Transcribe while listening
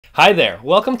Hi there,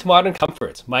 welcome to Modern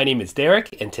Comforts. My name is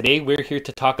Derek, and today we're here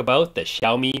to talk about the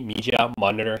Xiaomi Mijia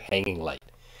monitor hanging light.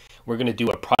 We're going to do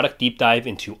a product deep dive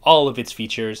into all of its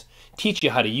features, teach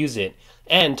you how to use it,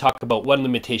 and talk about one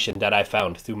limitation that I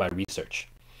found through my research.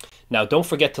 Now don't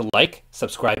forget to like,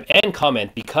 subscribe, and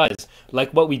comment because,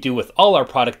 like what we do with all our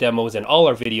product demos and all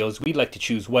our videos, we'd like to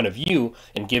choose one of you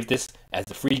and give this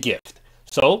as a free gift.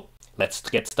 So, let's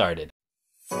get started.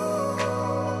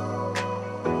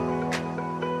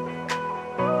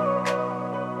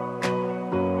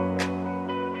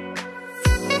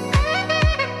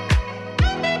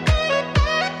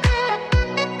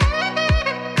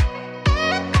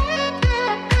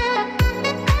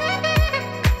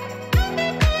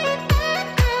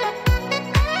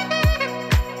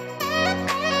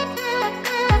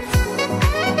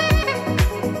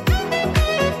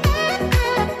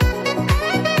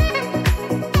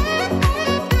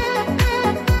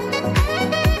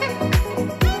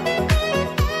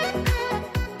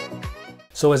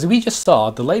 So as we just saw,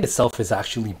 the light itself is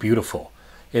actually beautiful.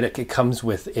 It comes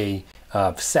with a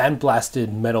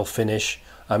sandblasted metal finish,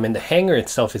 and the hanger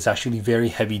itself is actually very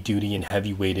heavy duty and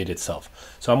heavy weighted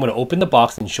itself. So I'm going to open the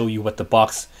box and show you what the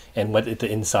box and what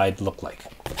the inside look like.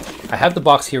 I have the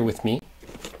box here with me.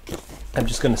 I'm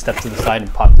just going to step to the side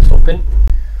and pop this open.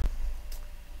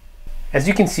 As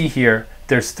you can see here,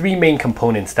 there's three main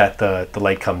components that the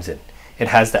light comes in. It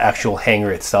has the actual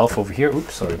hanger itself over here.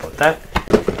 Oops, sorry about that.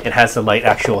 It has the light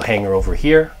actual hanger over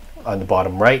here on the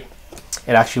bottom right.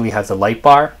 It actually has a light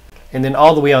bar. And then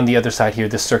all the way on the other side here,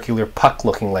 this circular puck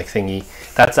looking like thingy,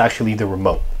 that's actually the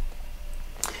remote.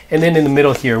 And then in the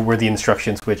middle here were the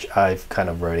instructions, which I've kind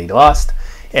of already lost.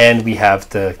 And we have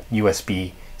the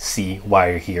USB-C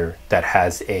wire here that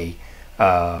has a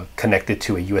connected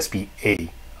to a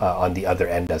USB-A on the other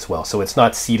end as well. So it's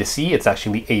not C to C, it's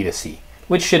actually A to C,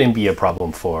 which shouldn't be a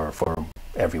problem for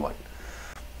everyone.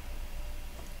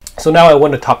 So now I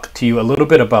want to talk to you a little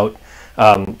bit about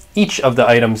each of the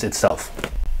items itself.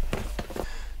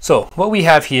 So what we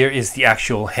have here is the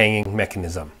actual hanging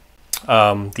mechanism.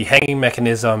 The hanging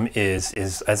mechanism is,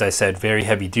 as I said, very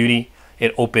heavy duty.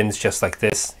 It opens just like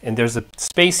this, and there's a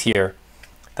space here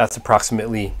that's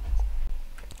approximately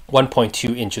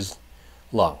 1.2 inches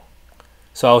long.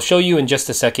 So I'll show you in just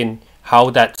a second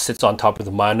how that sits on top of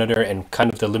the monitor and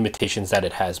kind of the limitations that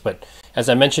it has. But as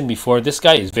I mentioned before, this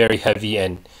guy is very heavy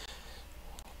and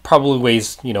probably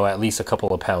weighs, at least a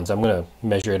couple of pounds. I'm going to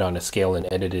measure it on a scale and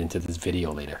edit it into this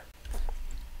video later.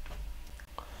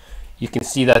 You can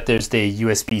see that there's the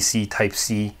USB-C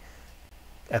Type-C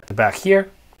at the back here.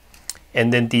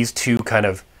 And then these two kind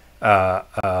of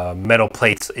metal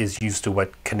plates is used to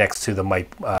what connects to the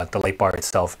light bar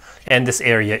itself. And this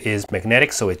area is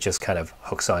magnetic, so it just kind of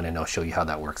hooks on, and I'll show you how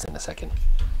that works in a second.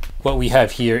 What we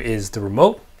have here is the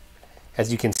remote.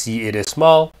 As you can see, it is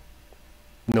small,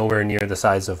 nowhere near the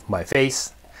size of my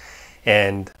face,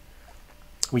 and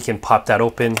we can pop that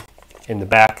open in the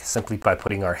back simply by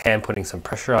putting some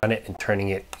pressure on it and turning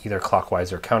it either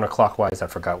clockwise or counterclockwise. I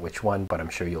forgot which one, but I'm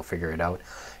sure you'll figure it out.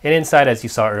 And inside, as you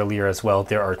saw earlier as well,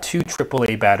 there are two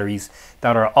AAA batteries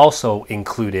that are also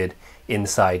included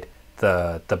inside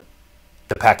the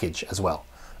package as well.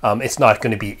 It's not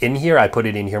going to be in here. I put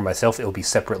it in here myself. It'll be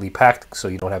separately packed, so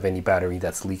you don't have any battery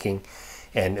that's leaking,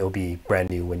 and it'll be brand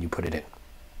new when you put it in.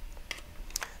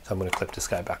 So I'm going to clip this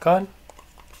guy back on.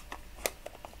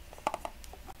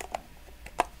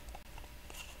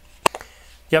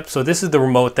 Yep, so this is the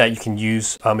remote that you can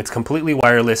use. It's completely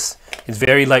wireless. It's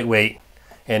very lightweight,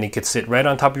 and it could sit right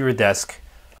on top of your desk.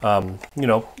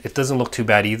 It doesn't look too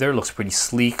bad either. It looks pretty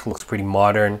sleek, looks pretty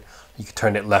modern. You can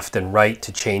turn it left and right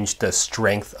to change the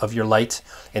strength of your light.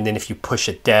 And then if you push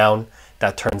it down,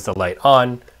 that turns the light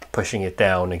on. Pushing it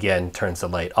down again turns the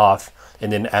light off.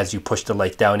 And then as you push the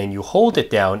light down and you hold it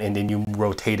down and then you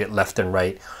rotate it left and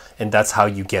right, and that's how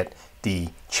you get the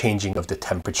changing of the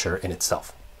temperature in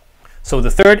itself. So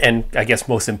the third and I guess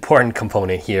most important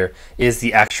component here is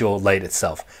the actual light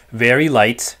itself. Very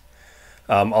light.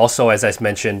 Also, as I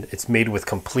mentioned, it's made with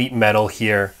complete metal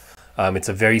here. It's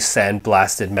a very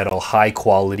sandblasted metal, high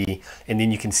quality. And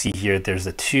then you can see here, there's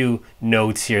the two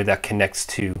nodes here that connects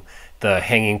to the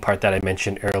hanging part that I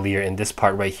mentioned earlier. And this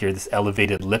part right here, this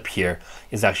elevated lip here,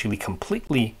 is actually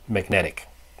completely magnetic.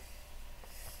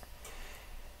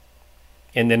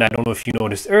 And then I don't know if you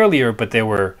noticed earlier, but there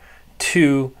were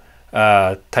two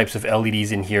types of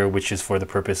LEDs in here, which is for the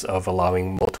purpose of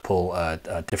allowing multiple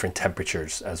different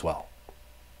temperatures as well.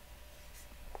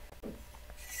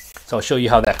 So I'll show you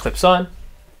how that clips on.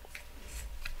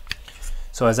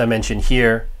 So as I mentioned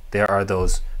here, there are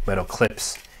those metal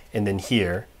clips, and then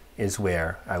here is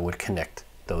where I would connect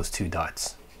those two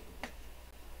dots.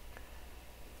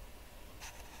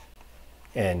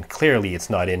 and clearly it's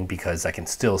not in because I can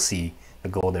still see the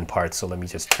golden part. So let me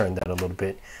just turn that a little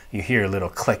bit. You hear a little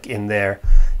click in there,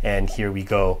 and here we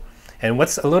go. And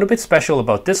what's a little bit special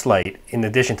about this light, in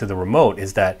addition to the remote,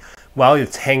 is that while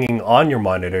it's hanging on your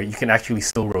monitor, you can actually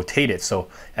still rotate it. So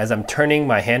as I'm turning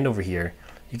my hand over here,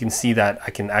 you can see that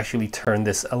I can actually turn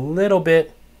this a little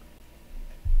bit.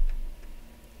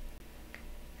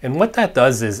 And what that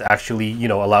does is actually,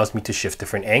 allows me to shift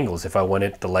different angles. If I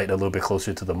wanted the light a little bit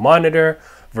closer to the monitor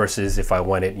versus if I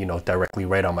want it, directly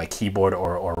right on my keyboard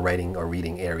or writing or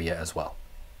reading area as well.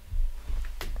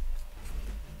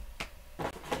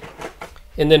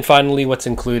 And then finally, what's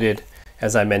included,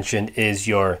 as I mentioned, is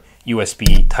your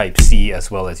USB Type-C as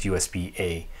well as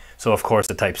USB-A. So of course,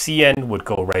 the Type-C end would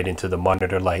go right into the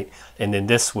monitor light, and then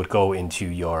this would go into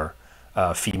your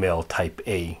female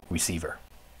Type-A receiver.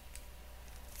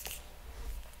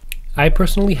 I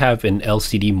personally have an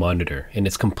LCD monitor and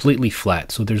it's completely flat,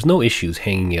 so there's no issues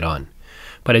hanging it on.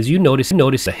 But as you notice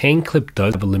the hang clip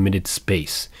does have a limited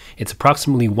space. It's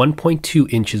approximately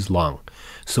 1.2 inches long.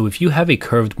 So if you have a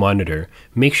curved monitor,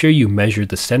 make sure you measure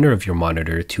the center of your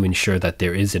monitor to ensure that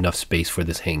there is enough space for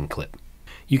this hanging clip.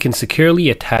 You can securely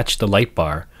attach the light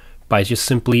bar by just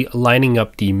simply lining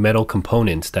up the metal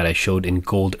components that I showed in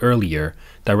gold earlier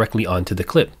directly onto the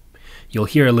clip. You'll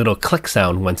hear a little click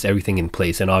sound once everything in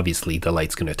place, and obviously the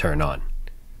light's going to turn on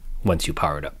once you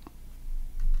power it up.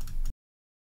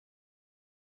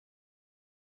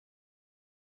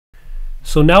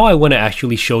 So now I want to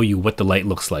actually show you what the light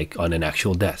looks like on an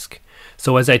actual desk.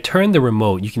 So as I turn the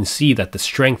remote, you can see that the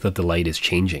strength of the light is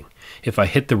changing. If I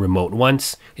hit the remote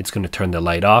once, it's going to turn the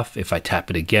light off. If I tap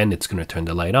it again, it's going to turn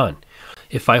the light on.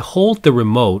 If I hold the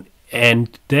remote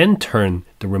and then turn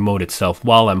the remote itself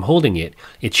while I'm holding it,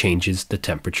 it changes the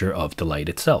temperature of the light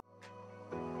itself.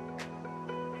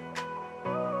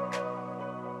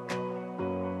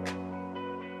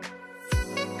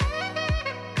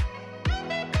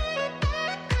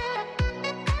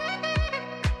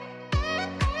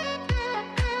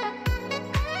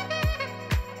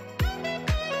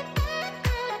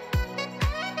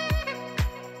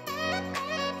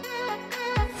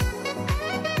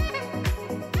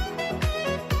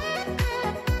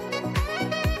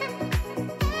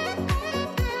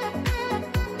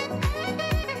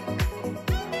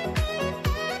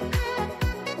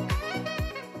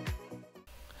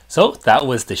 So that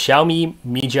was the Xiaomi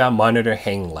Mijia monitor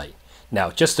hang light.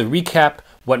 Now, just to recap,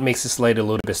 what makes this light a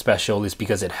little bit special is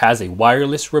because it has a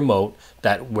wireless remote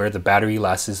where the battery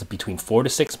lasts between 4 to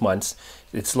 6 months.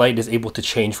 Its light is able to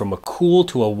change from a cool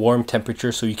to a warm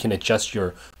temperature, so you can adjust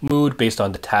your mood based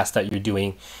on the task that you're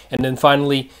doing. And then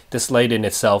finally, this light in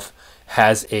itself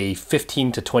has a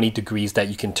 15 to 20 degrees that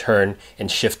you can turn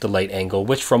and shift the light angle,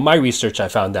 which from my research, I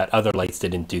found that other lights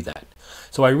didn't do that.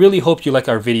 So I really hope you like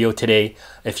our video today.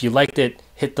 If you liked it,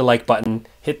 hit the like button,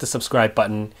 hit the subscribe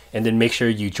button, and then make sure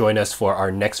you join us for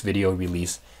our next video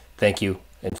release. Thank you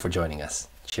and for joining us.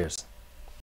 Cheers.